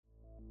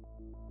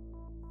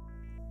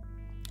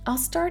I'll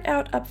start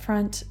out up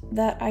front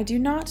that I do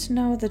not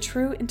know the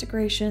true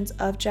integrations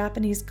of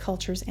Japanese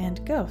cultures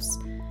and ghosts.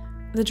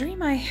 The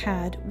dream I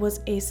had was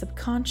a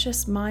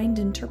subconscious mind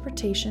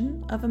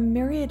interpretation of a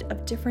myriad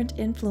of different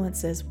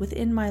influences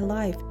within my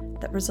life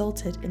that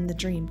resulted in the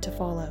dream to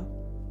follow.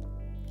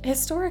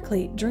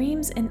 Historically,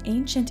 dreams in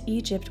ancient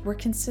Egypt were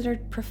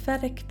considered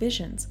prophetic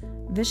visions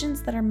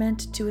that are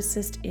meant to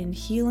assist in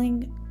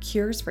healing,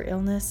 cures for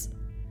illness,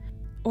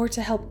 or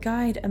to help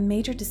guide a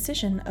major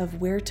decision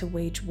of where to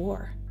wage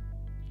war.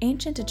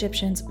 Ancient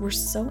Egyptians were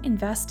so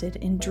invested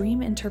in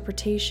dream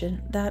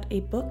interpretation that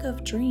a book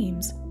of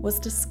dreams was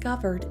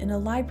discovered in a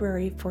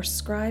library for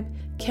scribe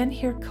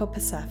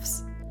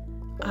Khenhir-Khopesefs.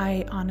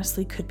 I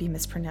honestly could be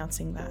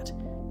mispronouncing that.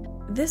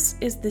 This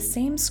is the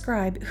same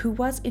scribe who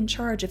was in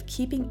charge of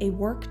keeping a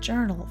work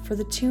journal for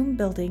the tomb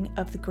building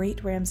of the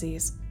great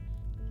Ramses.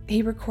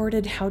 He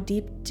recorded how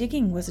deep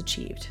digging was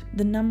achieved,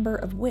 the number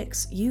of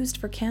wicks used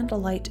for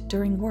candlelight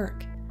during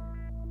work.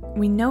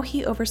 We know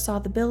he oversaw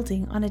the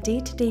building on a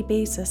day-to-day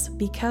basis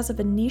because of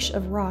a niche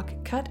of rock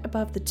cut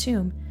above the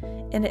tomb,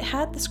 and it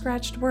had the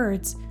scratched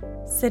words,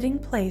 "Sitting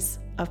place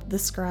of the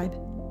scribe."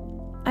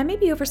 I may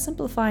be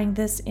oversimplifying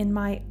this in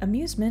my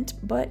amusement,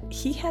 but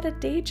he had a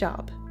day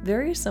job,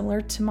 very similar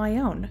to my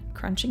own,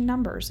 crunching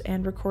numbers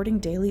and recording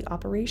daily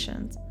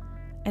operations,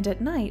 and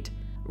at night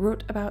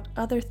wrote about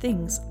other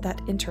things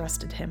that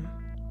interested him.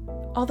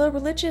 Although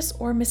religious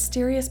or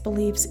mysterious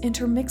beliefs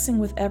intermixing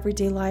with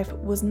everyday life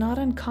was not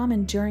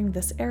uncommon during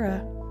this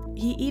era,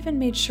 he even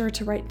made sure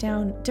to write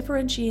down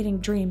differentiating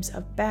dreams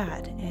of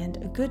bad and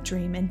a good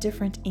dream in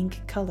different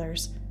ink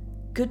colors.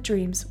 Good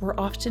dreams were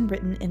often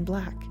written in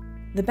black.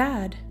 The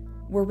bad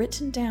were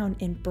written down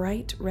in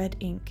bright red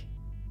ink.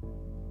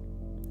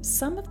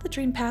 Some of the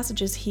dream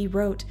passages he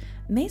wrote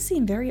may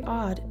seem very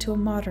odd to a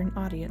modern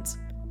audience.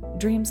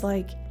 Dreams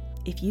like,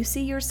 "If you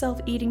see yourself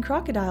eating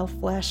crocodile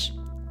flesh,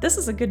 this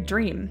is a good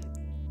dream.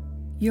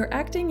 You're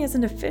acting as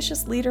an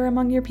officious leader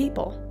among your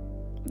people."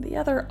 The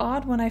other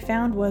odd one I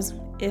found was,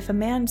 "If a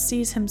man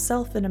sees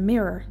himself in a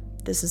mirror,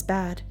 this is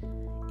bad.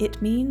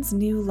 It means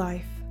new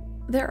life."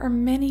 There are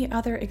many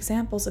other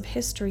examples of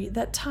history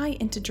that tie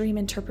into dream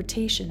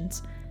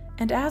interpretations,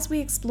 and as we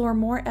explore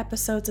more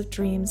episodes of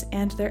dreams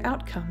and their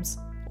outcomes,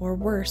 or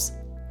worse,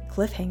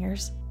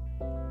 cliffhangers,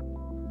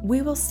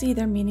 we will see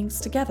their meanings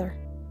together.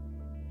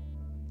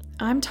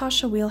 I'm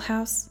Tasha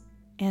Wheelhouse,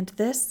 and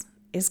this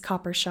is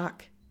Copper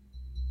Shock.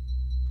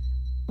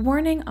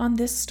 Warning on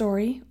this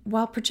story,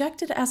 while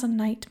projected as a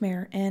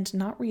nightmare and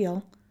not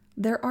real,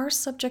 there are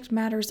subject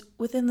matters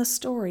within the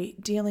story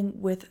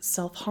dealing with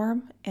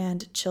self-harm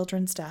and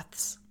children's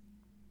deaths.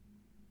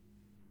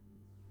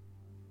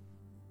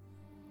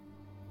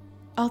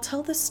 I'll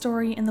tell this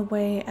story in the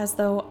way as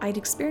though I'd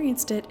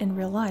experienced it in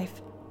real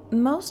life,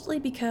 mostly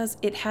because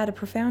it had a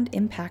profound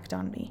impact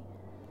on me.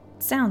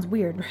 Sounds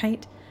weird,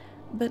 right?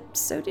 But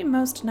so do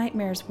most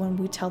nightmares when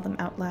we tell them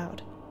out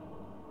loud.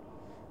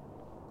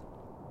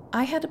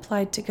 I had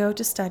applied to go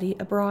to study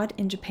abroad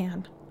in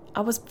Japan.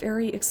 I was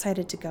very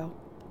excited to go.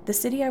 The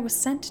city I was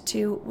sent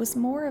to was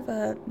more of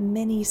a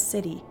mini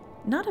city,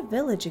 not a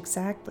village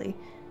exactly.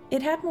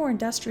 It had more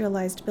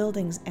industrialized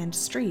buildings and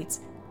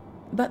streets,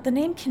 but the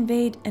name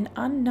conveyed an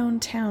unknown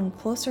town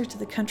closer to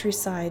the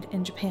countryside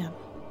in Japan.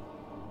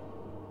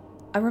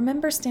 I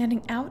remember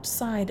standing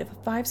outside of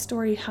a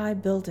 5-story high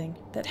building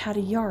that had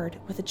a yard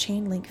with a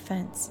chain-link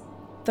fence.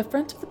 The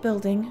front of the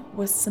building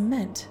was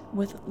cement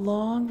with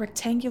long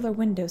rectangular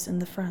windows in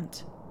the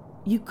front.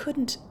 You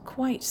couldn't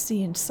quite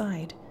see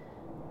inside.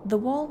 The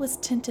wall was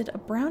tinted a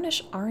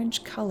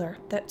brownish-orange color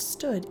that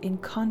stood in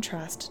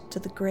contrast to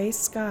the gray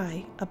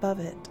sky above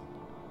it.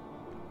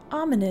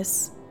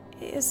 Ominous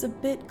is a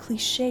bit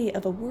cliché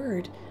of a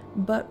word,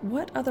 but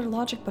what other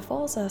logic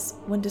befalls us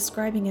when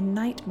describing a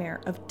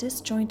nightmare of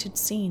disjointed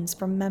scenes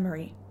from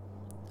memory,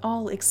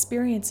 all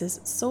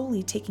experiences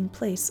solely taking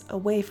place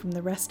away from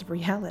the rest of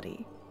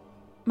reality?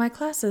 My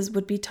classes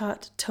would be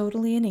taught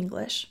totally in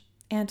English,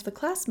 and the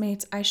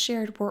classmates I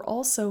shared were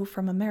also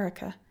from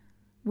America.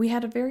 We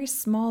had a very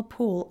small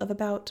pool of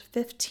about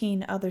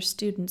 15 other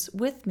students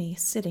with me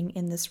sitting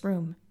in this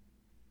room.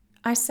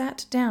 I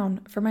sat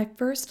down for my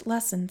first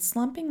lesson,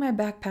 slumping my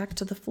backpack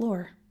to the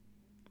floor.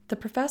 The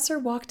professor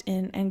walked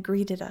in and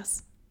greeted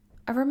us.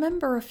 I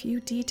remember a few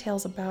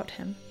details about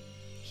him.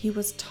 He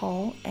was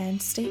tall and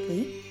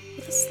stately,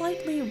 with a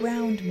slightly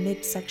round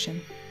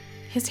midsection.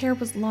 His hair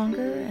was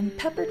longer and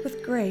peppered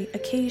with gray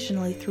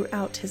occasionally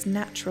throughout his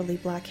naturally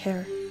black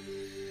hair.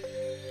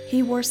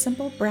 He wore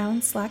simple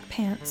brown slack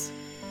pants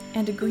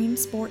and a green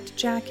sport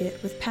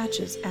jacket with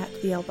patches at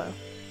the elbow.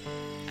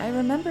 I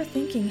remember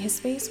thinking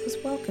his face was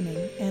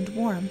welcoming and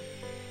warm.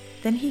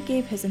 Then he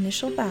gave his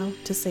initial bow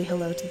to say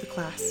hello to the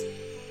class.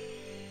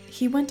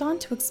 He went on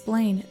to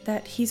explain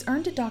that he's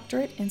earned a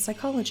doctorate in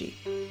psychology.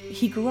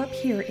 He grew up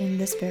here in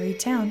this very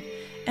town,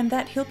 and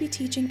that he'll be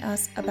teaching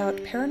us about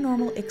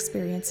paranormal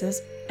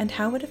experiences and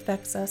how it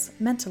affects us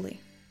mentally.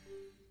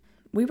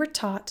 We were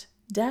taught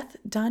death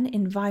done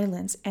in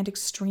violence and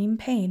extreme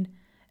pain,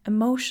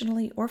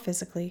 emotionally or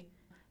physically,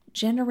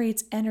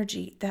 generates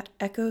energy that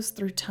echoes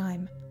through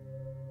time.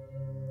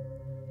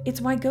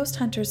 It's why ghost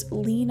hunters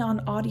lean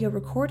on audio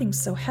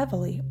recordings so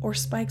heavily or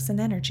spikes in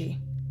energy.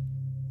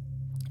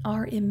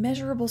 Our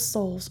immeasurable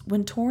souls,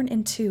 when torn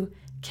in two,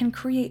 can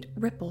create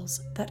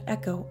ripples that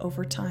echo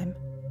over time.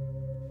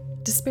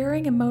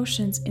 Despairing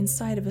emotions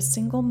inside of a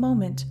single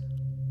moment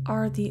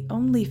are the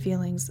only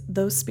feelings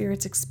those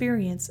spirits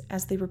experience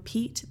as they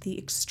repeat the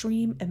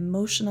extreme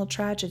emotional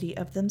tragedy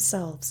of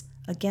themselves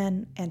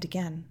again and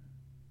again.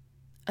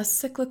 A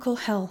cyclical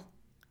hell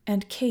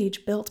and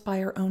cage built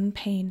by our own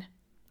pain,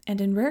 and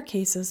in rare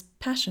cases,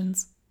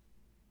 passions.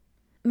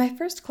 My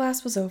first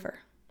class was over.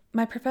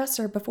 My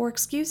professor, before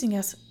excusing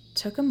us,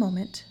 took a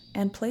moment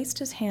and placed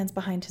his hands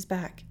behind his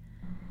back.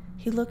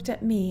 He looked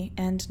at me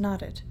and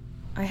nodded.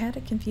 I had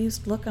a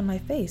confused look on my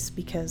face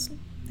because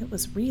it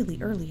was really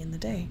early in the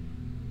day.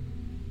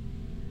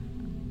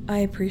 I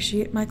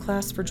appreciate my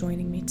class for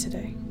joining me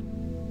today.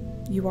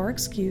 You are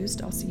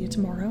excused, I'll see you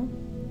tomorrow,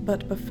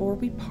 but before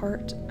we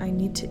part, I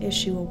need to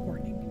issue a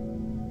warning.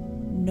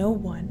 No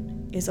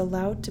one is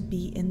allowed to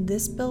be in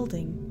this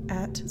building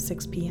at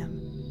 6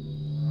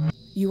 p.m.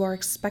 You are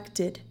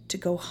expected to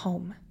go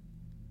home.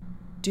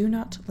 Do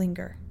not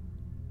linger.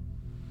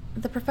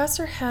 The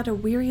professor had a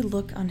weary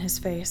look on his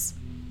face,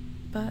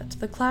 but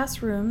the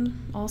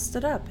classroom all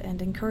stood up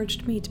and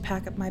encouraged me to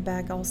pack up my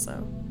bag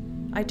also.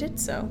 I did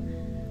so,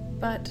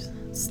 but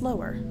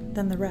slower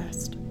than the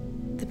rest.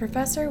 The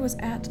professor was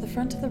at the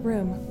front of the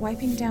room,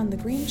 wiping down the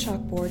green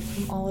chalkboard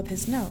from all of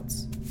his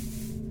notes.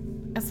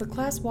 As the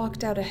class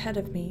walked out ahead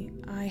of me,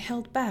 I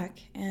held back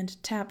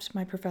and tapped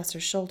my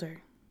professor's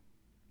shoulder.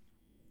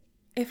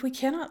 If we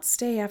cannot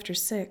stay after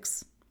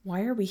 6,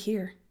 why are we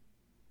here?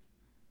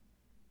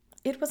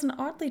 It was an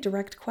oddly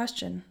direct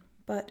question,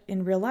 but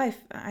in real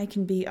life, I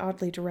can be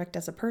oddly direct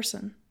as a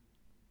person.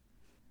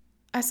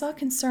 I saw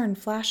concern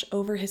flash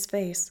over his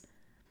face,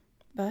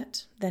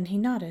 but then he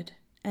nodded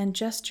and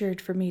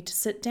gestured for me to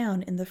sit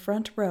down in the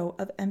front row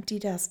of empty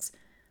desks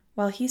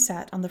while he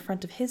sat on the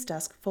front of his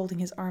desk folding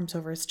his arms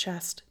over his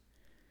chest.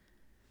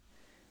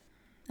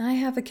 I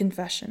have a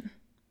confession.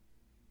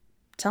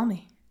 Tell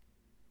me.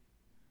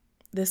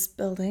 This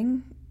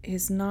building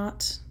is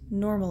not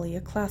normally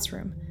a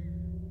classroom.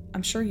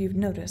 I'm sure you've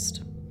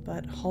noticed,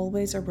 but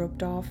hallways are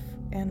roped off,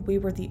 and we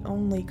were the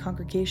only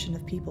congregation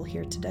of people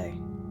here today.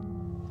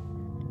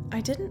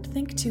 I didn't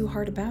think too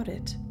hard about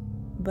it,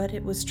 but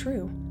it was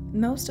true.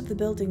 Most of the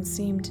building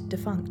seemed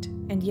defunct,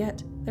 and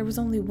yet there was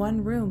only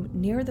one room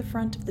near the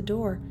front of the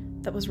door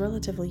that was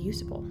relatively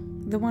usable,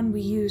 the one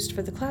we used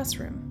for the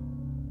classroom.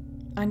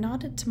 I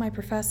nodded to my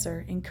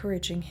professor,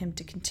 encouraging him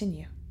to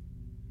continue.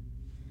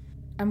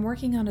 I'm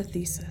working on a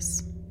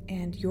thesis,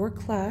 and your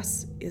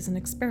class is an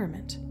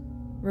experiment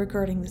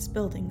regarding this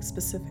building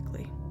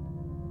specifically.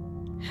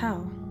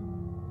 How?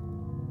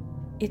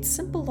 It's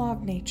simple law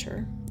of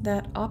nature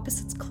that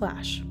opposites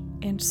clash,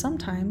 and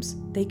sometimes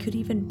they could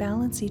even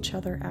balance each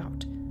other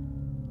out.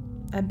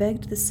 I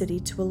begged the city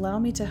to allow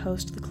me to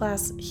host the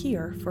class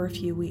here for a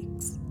few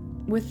weeks,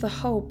 with the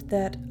hope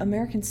that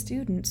American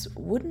students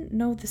wouldn't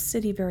know the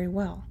city very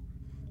well.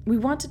 We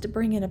wanted to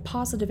bring in a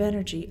positive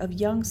energy of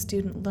young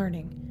student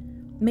learning,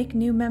 make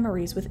new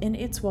memories within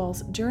its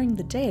walls during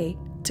the day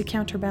to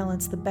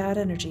counterbalance the bad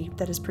energy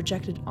that is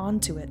projected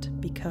onto it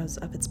because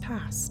of its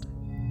past.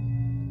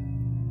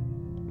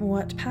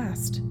 What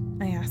past?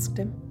 I asked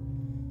him.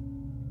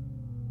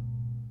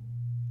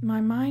 My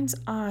mind's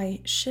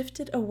eye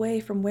shifted away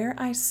from where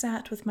I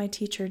sat with my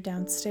teacher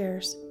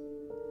downstairs.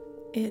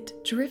 It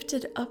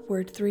drifted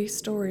upward 3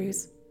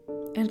 stories,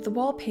 and the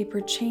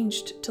wallpaper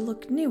changed to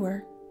look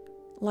newer.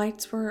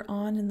 Lights were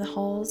on in the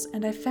halls,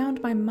 and I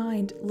found my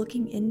mind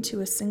looking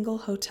into a single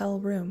hotel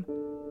room.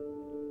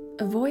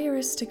 A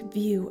voyeuristic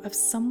view of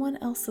someone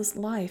else's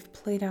life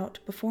played out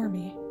before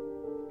me.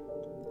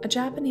 A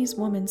Japanese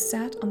woman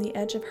sat on the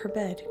edge of her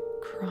bed,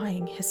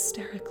 crying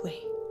hysterically.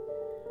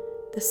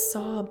 The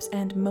sobs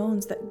and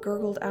moans that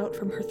gurgled out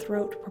from her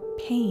throat were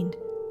pained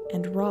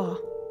and raw.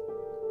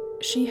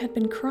 She had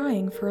been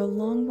crying for a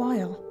long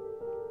while.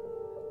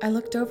 I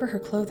looked over her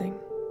clothing.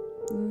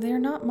 They're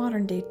not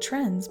modern-day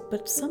trends,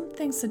 but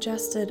something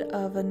suggested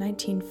of a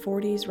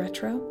 1940s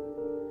retro.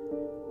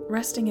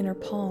 Resting in her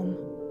palm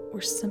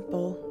were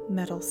simple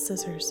metal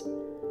scissors.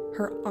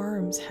 Her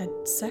arms had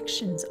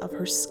sections of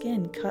her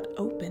skin cut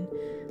open,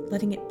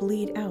 letting it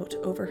bleed out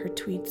over her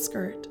tweed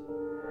skirt.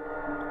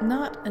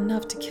 Not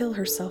enough to kill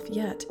herself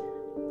yet,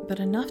 but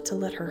enough to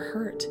let her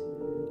hurt.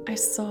 I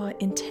saw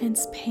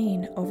intense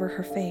pain over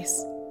her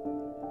face.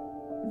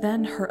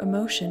 Then her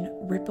emotion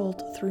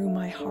rippled through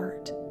my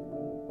heart.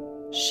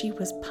 She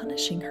was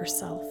punishing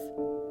herself.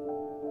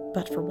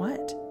 But for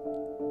what?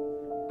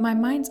 My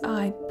mind's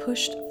eye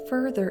pushed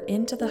further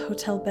into the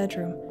hotel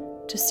bedroom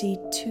to see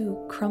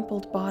 2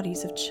 crumpled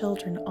bodies of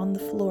children on the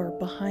floor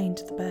behind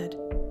the bed.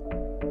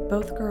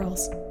 Both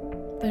girls.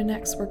 Their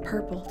necks were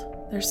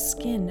purpled, their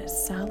skin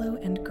sallow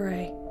and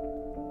gray.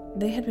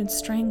 They had been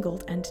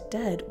strangled and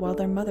dead while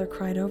their mother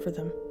cried over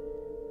them.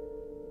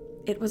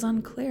 It was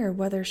unclear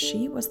whether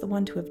she was the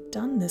one to have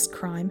done this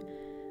crime,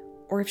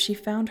 or if she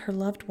found her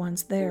loved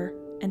ones there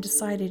and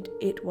decided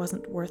it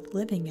wasn't worth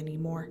living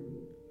anymore.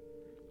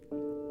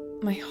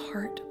 My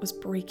heart was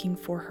breaking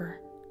for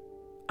her.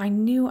 I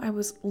knew I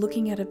was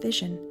looking at a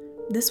vision.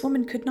 This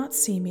woman could not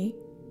see me,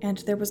 and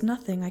there was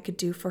nothing I could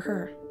do for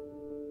her.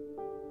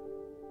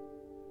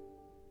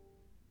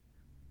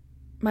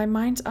 My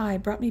mind's eye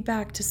brought me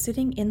back to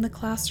sitting in the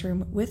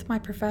classroom with my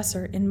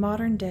professor in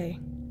modern day.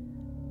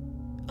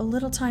 A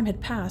little time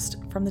had passed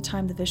from the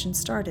time the vision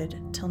started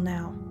till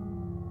now.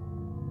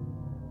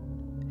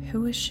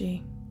 Who is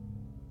she?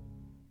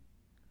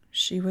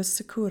 She was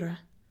Sakura.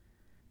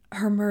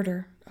 Her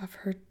murder of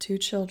her 2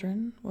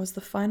 children was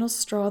the final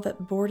straw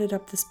that boarded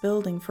up this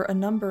building for a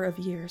number of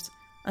years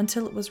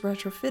until it was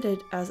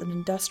retrofitted as an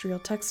industrial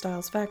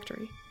textiles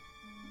factory.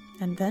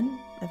 And then,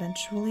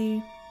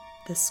 eventually,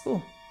 this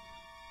school.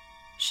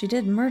 She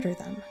did murder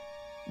them.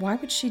 Why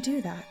would she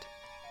do that?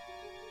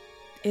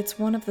 It's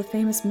one of the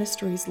famous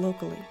mysteries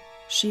locally.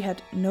 She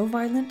had no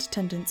violent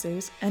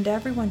tendencies, and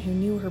everyone who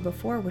knew her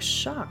before was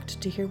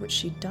shocked to hear what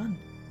she'd done.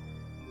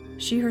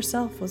 She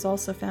herself was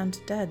also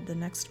found dead the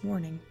next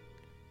morning.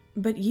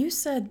 But you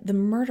said the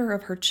murder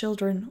of her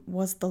children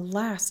was the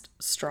last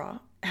straw.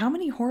 How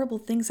many horrible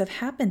things have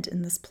happened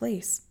in this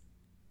place?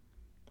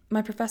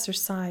 My professor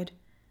sighed.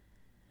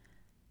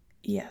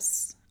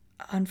 Yes.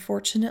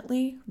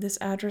 Unfortunately, this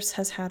address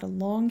has had a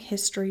long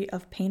history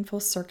of painful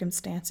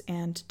circumstance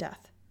and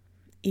death.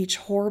 Each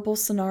horrible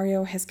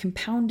scenario has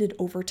compounded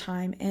over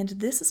time, and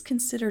this is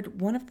considered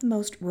one of the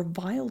most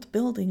reviled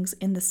buildings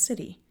in the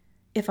city.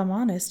 If I'm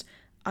honest,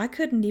 I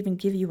couldn't even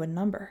give you a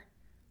number.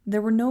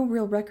 There were no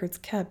real records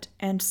kept,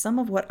 and some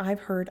of what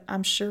I've heard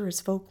I'm sure is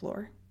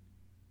folklore.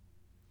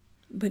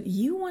 But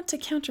you want to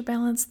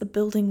counterbalance the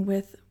building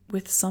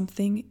with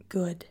something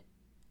good.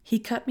 He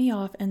cut me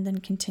off and then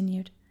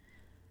continued.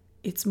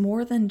 It's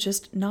more than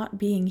just not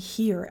being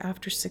here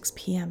after 6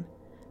 p.m.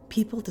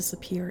 People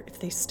disappear if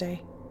they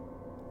stay.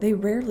 They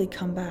rarely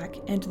come back,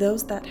 and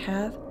those that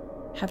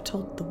have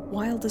told the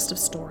wildest of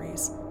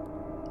stories.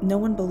 No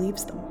one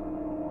believes them.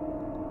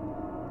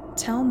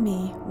 Tell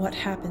me what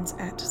happens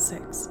at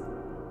 6.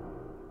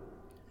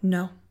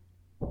 No.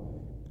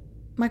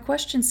 My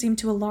question seemed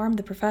to alarm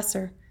the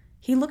professor.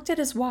 He looked at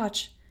his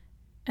watch,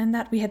 and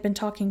that we had been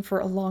talking for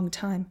a long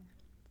time.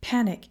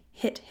 Panic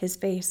hit his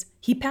face.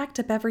 He packed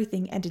up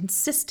everything and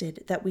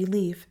insisted that we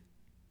leave.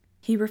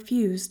 He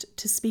refused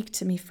to speak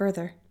to me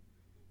further.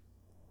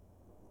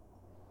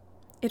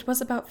 It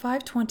was about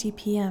 5:20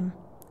 p.m.,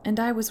 and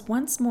I was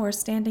once more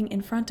standing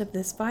in front of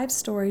this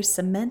 5-story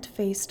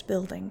cement-faced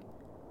building.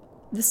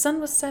 The sun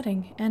was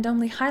setting and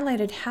only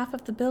highlighted half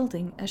of the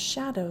building as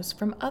shadows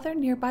from other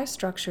nearby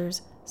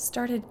structures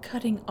started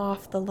cutting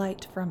off the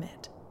light from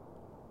it.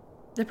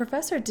 The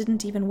professor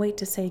didn't even wait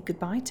to say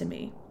goodbye to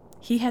me.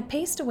 He had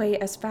paced away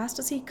as fast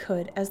as he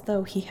could, as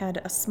though he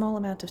had a small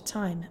amount of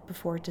time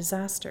before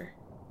disaster.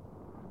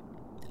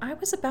 I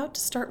was about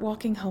to start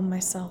walking home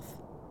myself,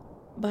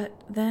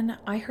 but then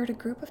I heard a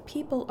group of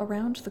people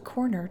around the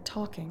corner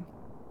talking,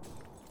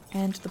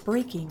 and the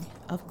breaking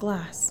of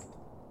glass.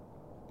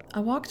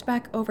 I walked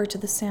back over to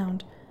the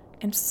sound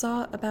and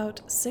saw about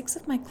 6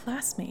 of my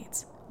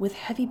classmates with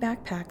heavy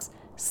backpacks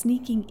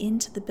sneaking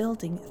into the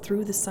building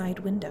through the side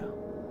window.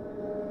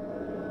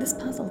 This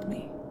puzzled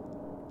me,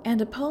 and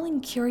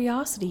appalling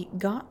curiosity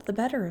got the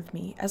better of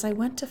me as I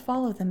went to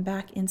follow them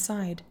back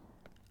inside.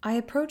 I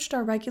approached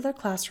our regular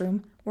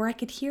classroom where I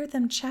could hear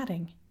them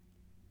chatting.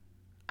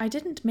 I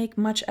didn't make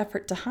much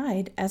effort to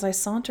hide as I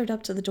sauntered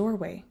up to the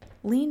doorway,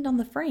 leaned on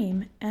the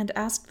frame, and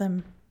asked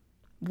them,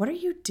 "What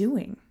are you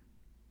doing?"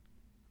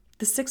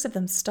 The 6 of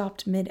them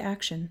stopped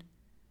mid-action.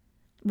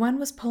 One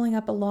was pulling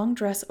up a long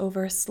dress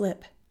over a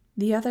slip.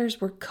 The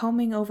others were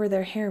combing over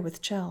their hair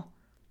with gel.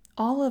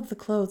 All of the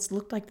clothes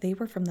looked like they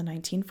were from the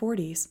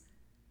 1940s.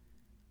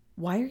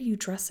 "Why are you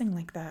dressing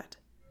like that?"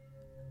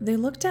 They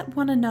looked at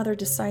one another,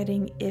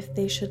 deciding if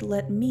they should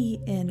let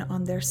me in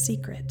on their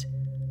secret.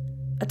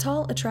 A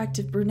tall,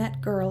 attractive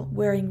brunette girl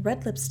wearing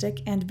red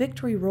lipstick and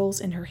victory rolls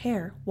in her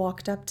hair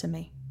walked up to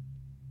me.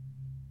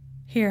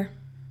 "Here,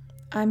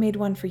 I made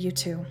one for you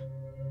too,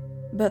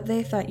 but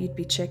they thought you'd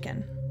be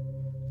chicken."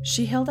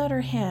 She held out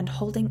her hand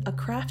holding a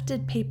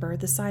crafted paper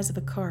the size of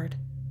a card.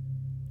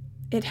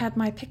 It had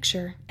my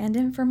picture and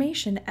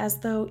information as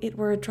though it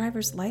were a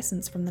driver's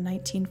license from the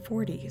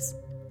 1940s.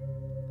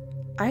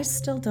 I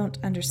still don't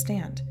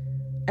understand.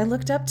 I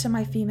looked up to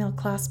my female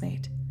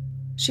classmate.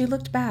 She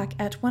looked back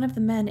at one of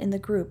the men in the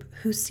group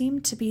who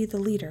seemed to be the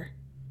leader.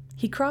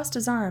 He crossed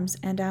his arms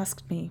and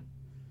asked me,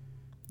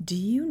 "Do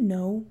you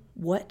know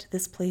what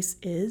this place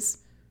is?"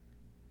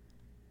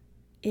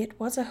 "It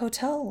was a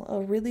hotel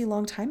a really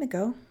long time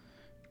ago."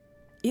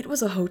 It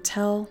was a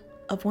hotel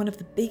of one of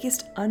the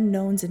biggest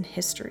unknowns in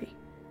history.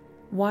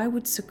 Why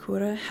would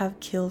Sakura have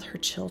killed her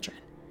children?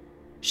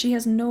 She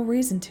has no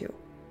reason to.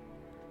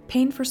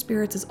 Pain for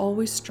spirits is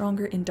always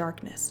stronger in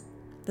darkness.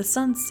 The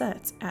sun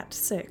sets at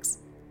 6,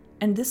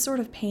 and this sort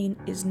of pain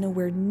is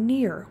nowhere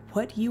near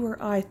what you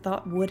or I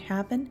thought would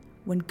happen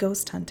when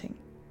ghost hunting.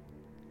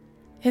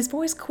 His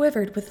voice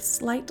quivered with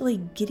slightly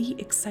giddy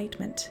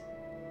excitement.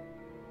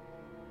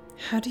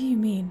 How do you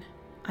mean?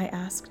 I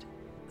asked.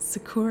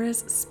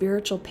 Sakura's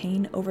spiritual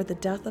pain over the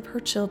death of her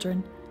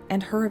children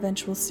and her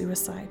eventual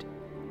suicide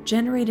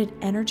generated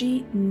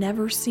energy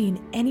never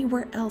seen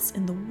anywhere else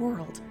in the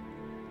world.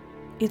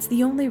 It's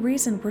the only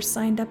reason we're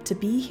signed up to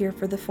be here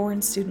for the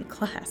foreign student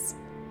class.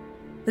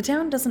 The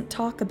town doesn't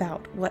talk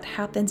about what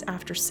happens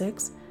after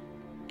 6,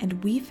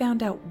 and we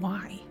found out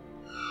why.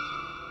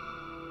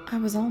 I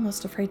was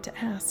almost afraid to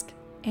ask,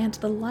 and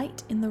the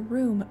light in the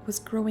room was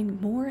growing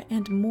more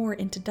and more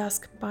into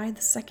dusk by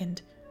the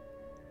second.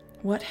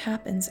 What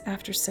happens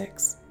after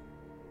 6?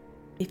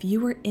 If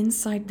you were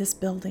inside this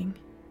building,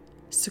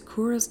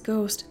 Sakura's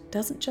ghost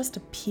doesn't just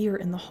appear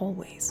in the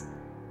hallways.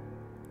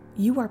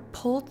 You are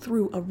pulled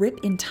through a rip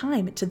in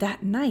time to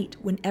that night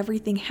when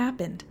everything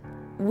happened.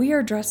 We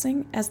are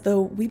dressing as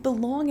though we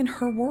belong in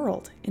her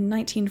world in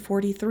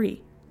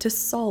 1943 to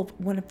solve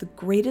one of the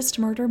greatest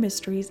murder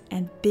mysteries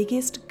and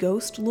biggest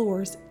ghost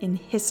lores in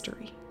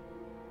history.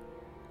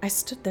 I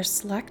stood there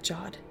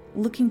slack-jawed,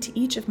 looking to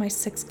each of my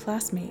 6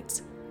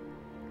 classmates.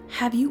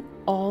 Have you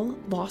all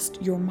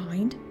lost your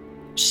mind?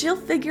 She'll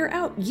figure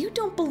out you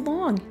don't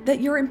belong,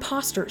 that you're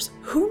imposters.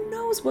 Who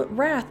knows what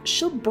wrath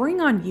she'll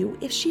bring on you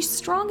if she's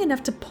strong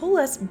enough to pull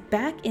us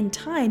back in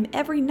time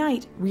every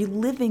night,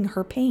 reliving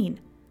her pain.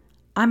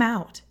 I'm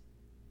out.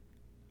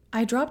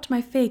 I dropped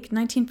my fake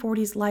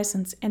 1940s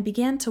license and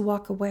began to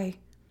walk away,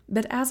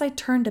 but as I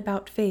turned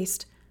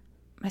about-faced,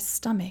 my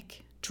stomach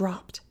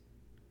dropped.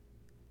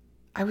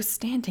 I was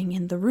standing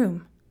in the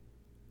room.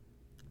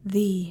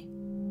 The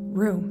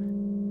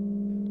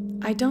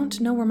room. I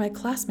don't know where my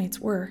classmates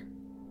were.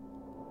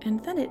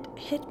 And then it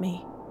hit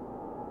me.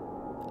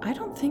 I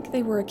don't think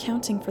they were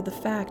accounting for the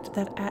fact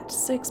that at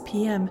 6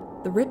 p.m.,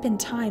 the rip in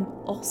time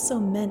also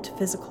meant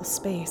physical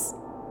space.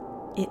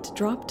 It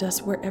dropped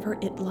us wherever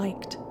it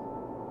liked.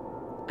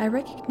 I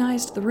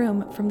recognized the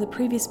room from the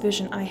previous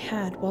vision I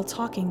had while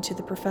talking to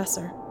the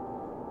professor.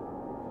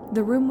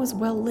 The room was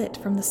well lit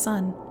from the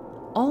sun,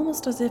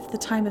 almost as if the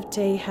time of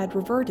day had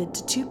reverted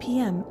to 2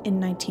 p.m. in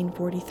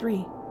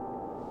 1943.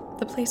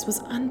 The place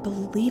was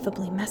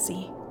unbelievably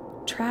messy.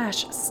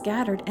 Trash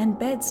scattered and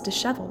beds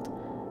disheveled.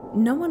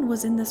 No one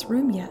was in this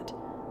room yet.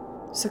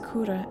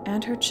 Sakura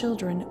and her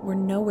children were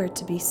nowhere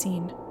to be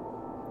seen.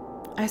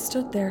 I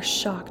stood there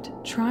shocked,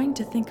 trying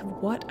to think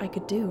of what I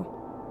could do.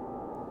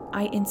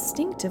 I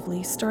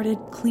instinctively started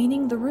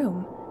cleaning the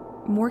room,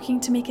 working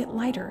to make it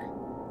lighter,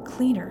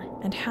 cleaner,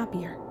 and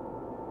happier.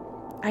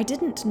 I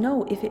didn't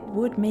know if it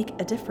would make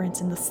a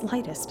difference in the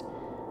slightest,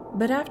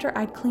 but after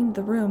I'd cleaned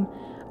the room,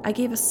 I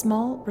gave a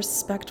small,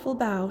 respectful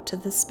bow to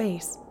the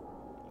space.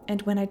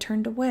 And when I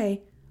turned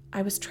away,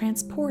 I was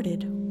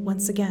transported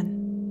once again.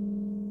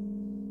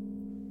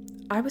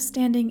 I was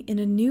standing in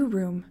a new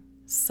room,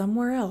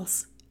 somewhere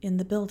else in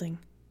the building.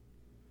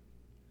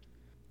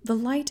 The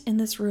light in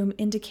this room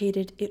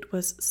indicated it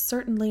was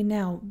certainly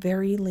now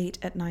very late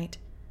at night.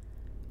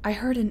 I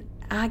heard an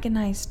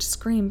agonized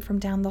scream from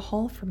down the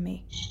hall from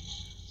me.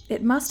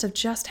 It must have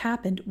just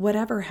happened,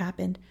 whatever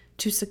happened,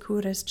 to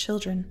Sakura's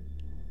children.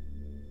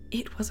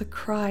 It was a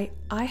cry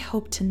I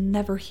hoped to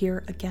never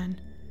hear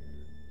again.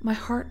 My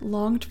heart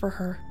longed for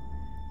her,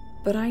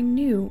 but I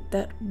knew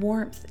that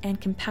warmth and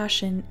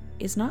compassion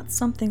is not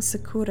something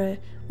Sakura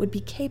would be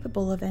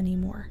capable of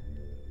anymore.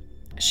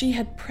 She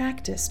had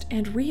practiced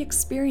and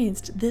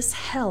re-experienced this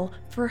hell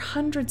for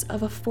hundreds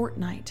of a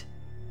fortnight,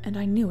 and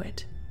I knew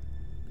it.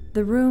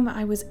 The room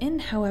I was in,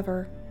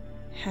 however,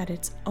 had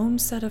its own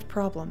set of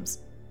problems.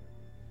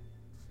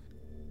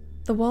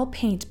 The wall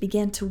paint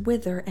began to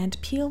wither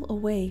and peel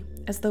away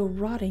as though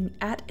rotting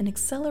at an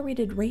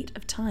accelerated rate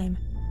of time.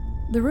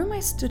 The room I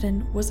stood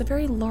in was a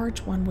very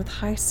large one with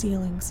high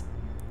ceilings.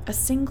 A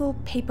single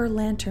paper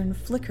lantern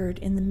flickered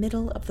in the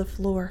middle of the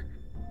floor,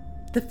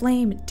 the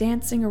flame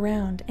dancing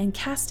around and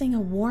casting a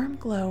warm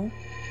glow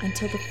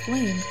until the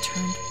flame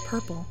turned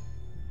purple.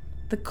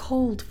 The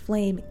cold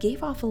flame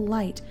gave off a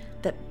light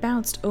that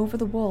bounced over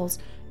the walls,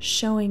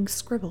 showing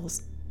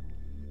scribbles.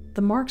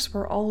 The marks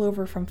were all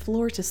over from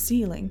floor to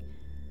ceiling.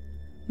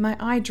 My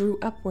eye drew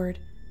upward,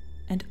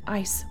 and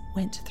ice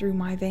went through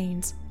my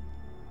veins.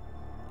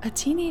 A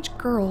teenage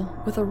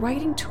girl with a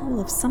writing tool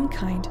of some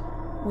kind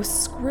was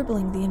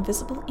scribbling the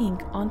invisible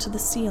ink onto the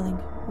ceiling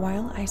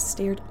while I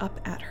stared up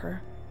at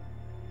her.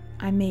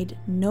 I made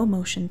no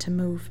motion to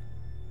move.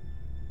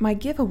 My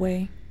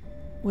giveaway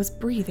was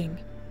breathing.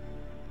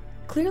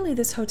 Clearly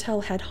this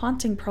hotel had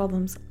haunting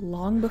problems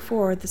long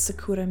before the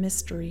Sakura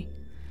mystery,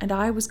 and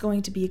I was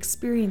going to be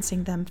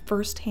experiencing them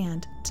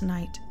firsthand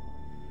tonight.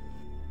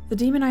 The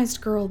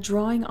demonized girl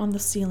drawing on the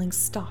ceiling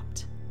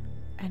stopped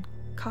and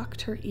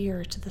cocked her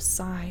ear to the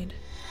side,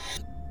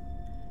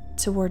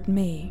 toward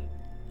me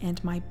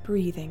and my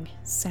breathing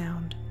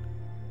sound.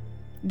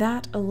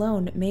 That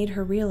alone made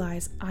her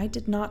realize I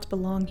did not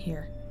belong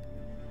here.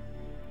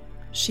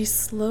 She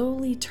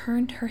slowly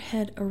turned her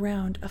head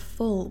around a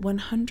full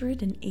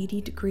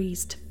 180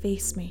 degrees to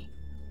face me.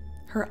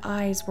 Her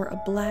eyes were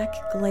a black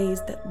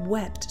glaze that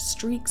wept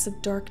streaks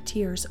of dark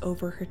tears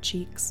over her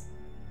cheeks.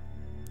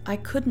 I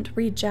couldn't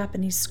read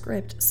Japanese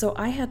script, so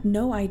I had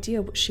no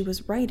idea what she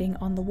was writing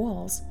on the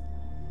walls.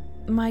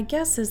 My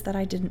guess is that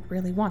I didn't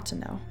really want to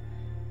know.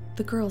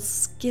 The girl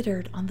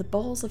skittered on the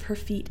balls of her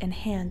feet and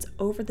hands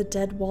over the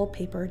dead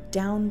wallpaper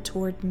down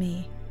toward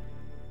me.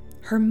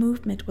 Her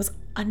movement was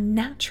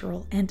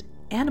unnatural and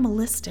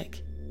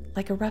animalistic,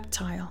 like a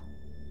reptile.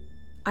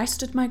 I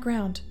stood my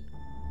ground.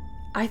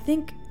 I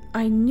think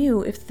I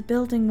knew if the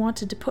building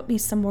wanted to put me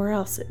somewhere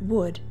else, it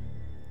would.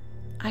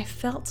 I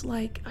felt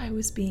like I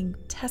was being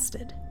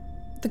tested.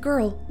 The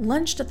girl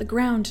lunged at the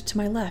ground to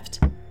my left,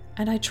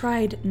 and I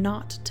tried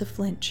not to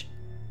flinch.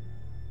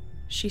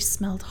 She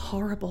smelled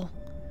horrible.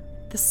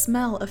 The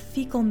smell of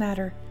fecal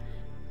matter,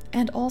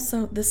 and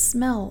also the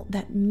smell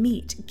that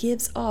meat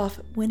gives off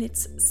when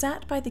it's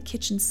sat by the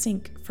kitchen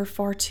sink for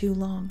far too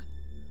long.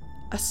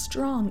 A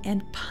strong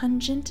and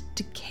pungent,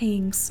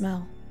 decaying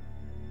smell.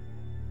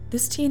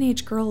 This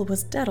teenage girl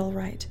was dead all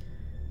right,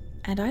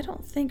 and I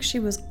don't think she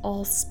was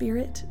all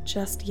spirit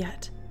just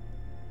yet.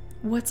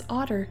 What's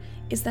odder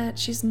is that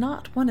she's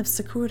not one of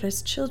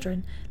Sakura's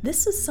children.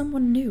 This is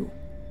someone new.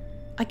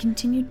 I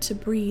continued to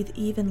breathe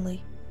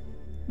evenly.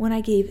 When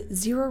I gave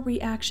zero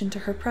reaction to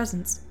her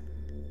presence,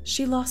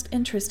 she lost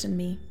interest in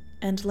me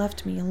and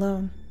left me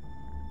alone.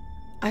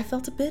 I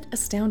felt a bit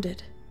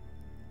astounded.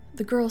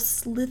 The girl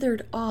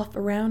slithered off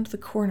around the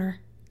corner,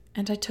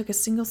 and I took a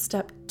single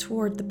step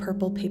toward the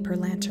purple paper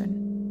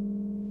lantern.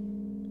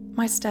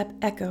 My step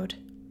echoed.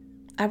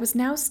 I was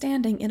now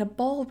standing in a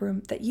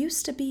ballroom that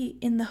used to be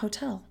in the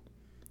hotel.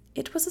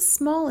 It was a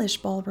smallish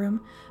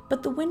ballroom,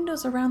 but the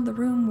windows around the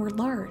room were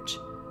large.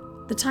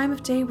 The time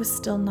of day was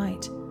still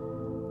night.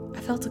 I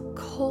felt a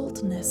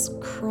coldness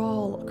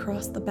crawl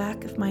across the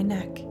back of my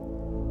neck.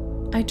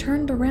 I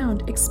turned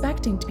around,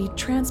 expecting to be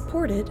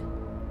transported,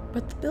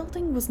 but the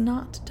building was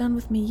not done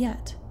with me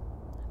yet.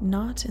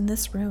 Not in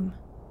this room.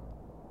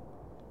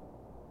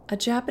 A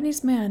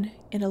Japanese man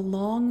in a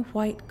long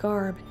white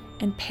garb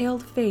and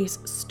paled face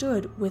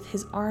stood with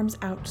his arms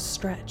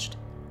outstretched.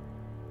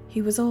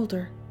 He was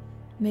older,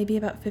 maybe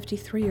about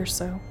 53 or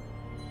so.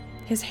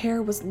 His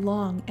hair was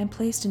long and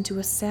placed into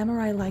a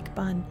samurai-like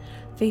bun,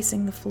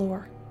 facing the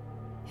floor.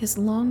 His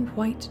long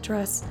white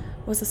dress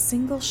was a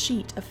single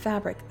sheet of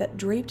fabric that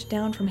draped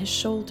down from his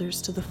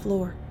shoulders to the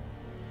floor.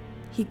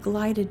 He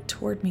glided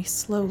toward me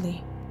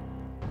slowly.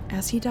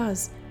 As he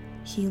does,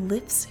 he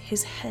lifts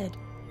his head,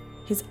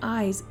 his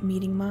eyes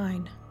meeting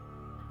mine.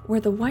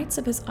 Where the whites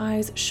of his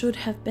eyes should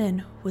have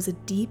been was a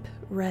deep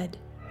red,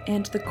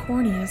 and the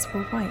corneas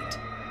were white.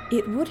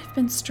 It would have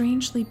been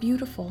strangely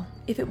beautiful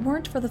if it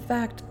weren't for the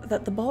fact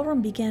that the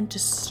ballroom began to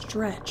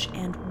stretch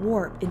and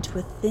warp into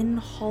a thin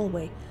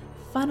hallway,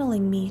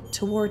 funneling me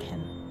toward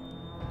him.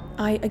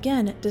 I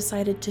again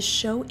decided to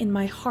show in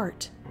my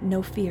heart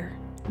no fear,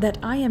 that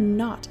I am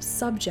not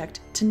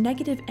subject to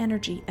negative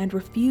energy and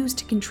refuse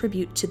to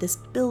contribute to this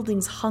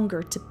building's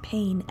hunger to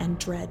pain and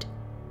dread.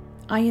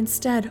 I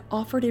instead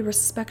offered a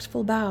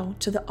respectful bow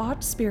to the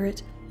odd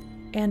spirit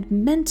and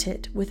meant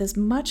it with as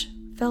much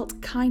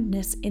felt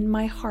kindness in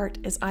my heart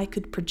as I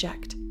could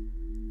project.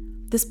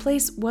 This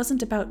place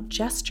wasn't about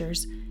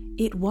gestures,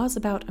 it was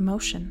about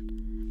emotion.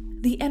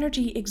 The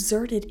energy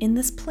exerted in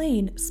this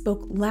plane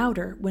spoke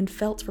louder when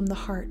felt from the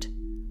heart,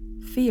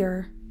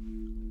 fear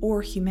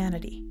or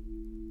humanity.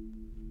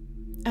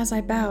 As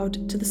I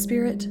bowed to the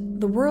spirit,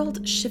 the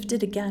world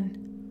shifted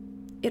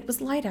again. It was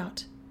light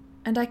out,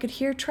 and I could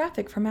hear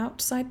traffic from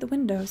outside the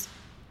windows.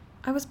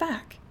 I was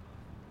back.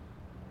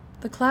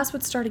 The class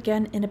would start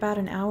again in about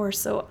an hour,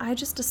 so I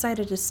just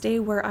decided to stay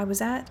where I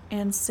was at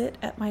and sit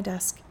at my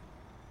desk.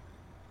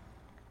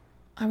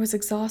 I was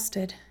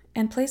exhausted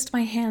and placed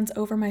my hands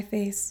over my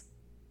face.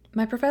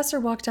 My professor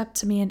walked up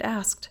to me and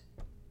asked,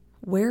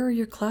 "Where are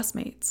your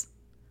classmates?"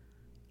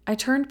 I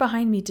turned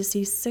behind me to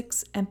see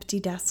 6 empty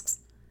desks.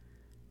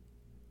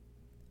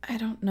 I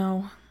don't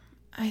know.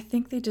 I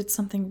think they did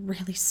something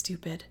really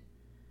stupid.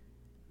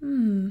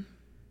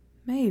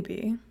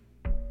 Maybe.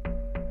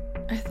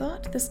 I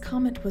thought this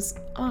comment was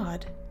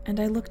odd, and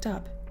I looked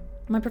up.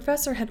 My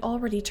professor had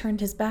already turned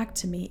his back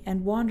to me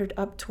and wandered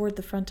up toward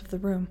the front of the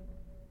room.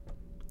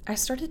 I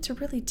started to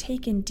really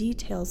take in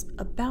details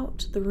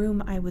about the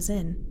room I was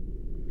in.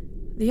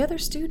 The other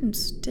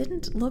students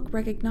didn't look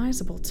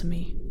recognizable to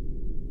me,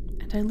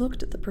 and I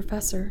looked at the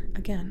professor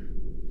again.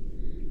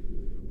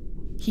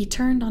 He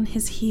turned on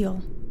his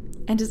heel,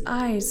 and his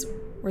eyes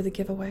were the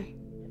giveaway,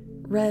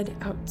 red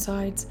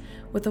outsides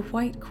with a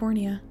white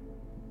cornea.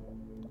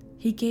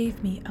 He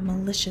gave me a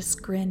malicious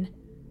grin.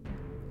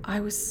 I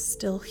was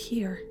still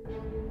here.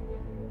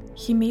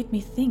 He made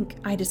me think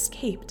I'd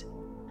escaped.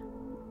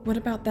 What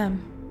about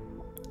them?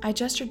 I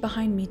gestured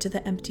behind me to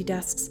the empty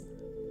desks.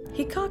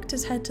 He cocked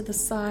his head to the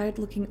side,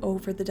 looking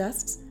over the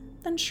desks,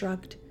 then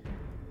shrugged.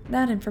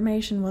 That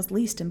information was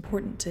least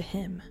important to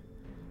him.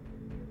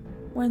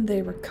 When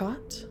they were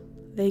caught,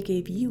 they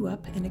gave you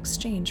up in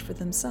exchange for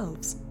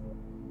themselves.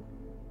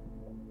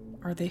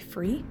 Are they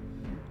free?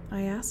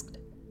 I asked.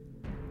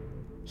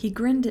 He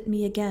grinned at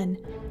me again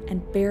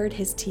and bared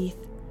his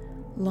teeth,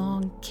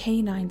 long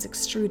canines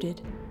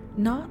extruded,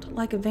 not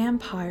like a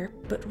vampire,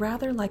 but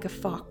rather like a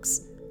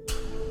fox.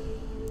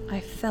 I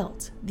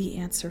felt the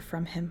answer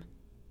from him.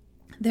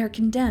 They're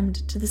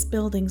condemned to this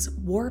building's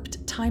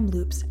warped time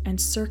loops and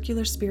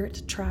circular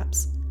spirit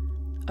traps,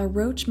 a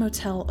roach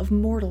motel of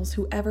mortals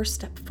who ever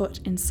step foot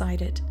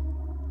inside it.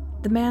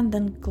 The man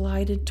then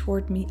glided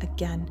toward me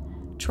again,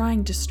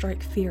 trying to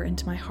strike fear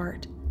into my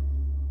heart.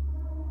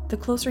 The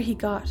closer he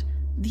got,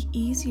 the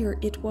easier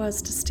it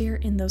was to stare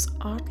in those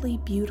oddly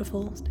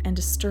beautiful and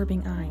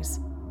disturbing eyes.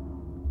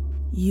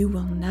 "You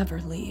will never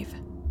leave."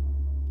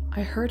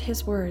 I heard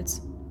his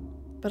words,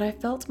 but I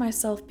felt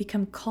myself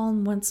become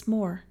calm once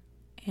more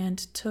and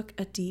took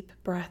a deep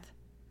breath.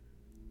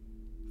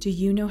 "Do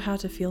you know how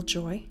to feel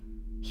joy?"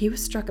 He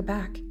was struck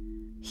aback.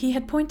 He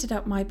had pointed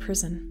out my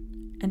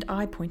prison, and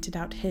I pointed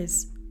out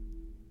his.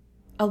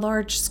 A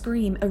large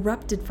scream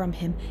erupted from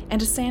him,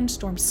 and a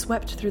sandstorm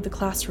swept through the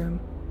classroom.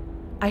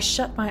 I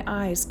shut my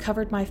eyes,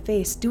 covered my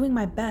face, doing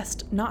my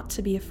best not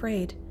to be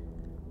afraid.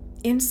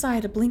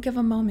 Inside a blink of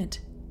a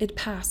moment, it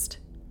passed.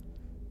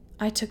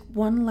 I took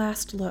one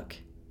last look.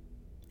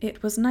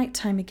 It was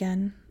nighttime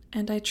again,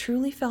 and I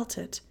truly felt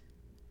it.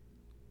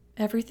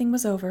 Everything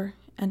was over,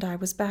 and I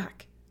was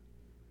back.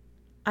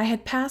 I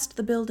had passed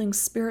the building's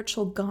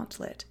spiritual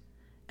gauntlet,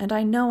 and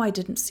I know I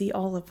didn't see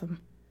all of them.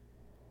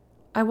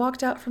 I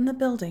walked out from the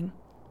building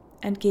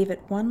and gave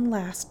it one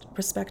last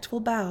respectful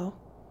bow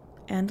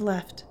and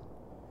left.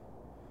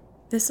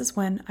 This is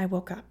when I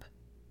woke up.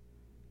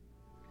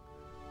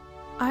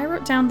 I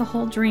wrote down the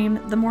whole dream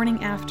the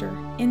morning after.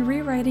 In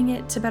rewriting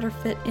it to better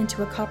fit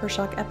into a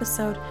Coppershock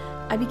episode,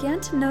 I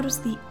began to notice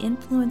the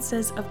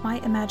influences of my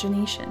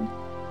imagination.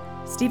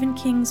 Stephen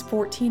King's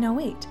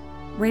 1408,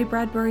 Ray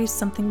Bradbury's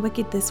Something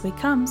Wicked This Way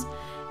Comes,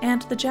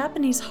 and the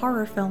Japanese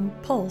horror film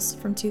Pulse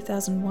from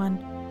 2001.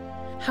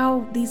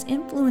 How these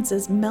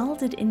influences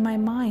melded in my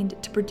mind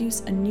to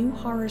produce a new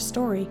horror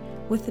story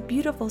with a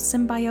beautiful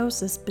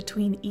symbiosis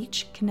between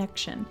each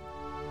connection.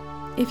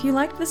 If you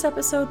liked this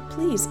episode,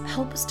 please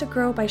help us to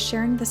grow by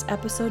sharing this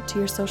episode to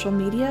your social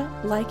media,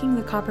 liking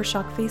the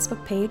Coppershock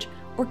Facebook page,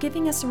 or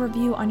giving us a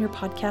review on your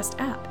podcast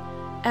app.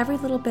 Every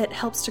little bit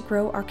helps to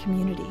grow our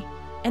community.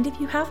 And if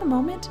you have a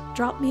moment,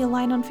 drop me a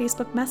line on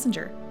Facebook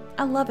Messenger.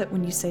 I love it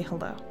when you say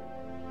hello.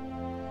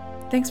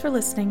 Thanks for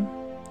listening,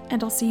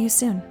 and I'll see you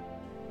soon.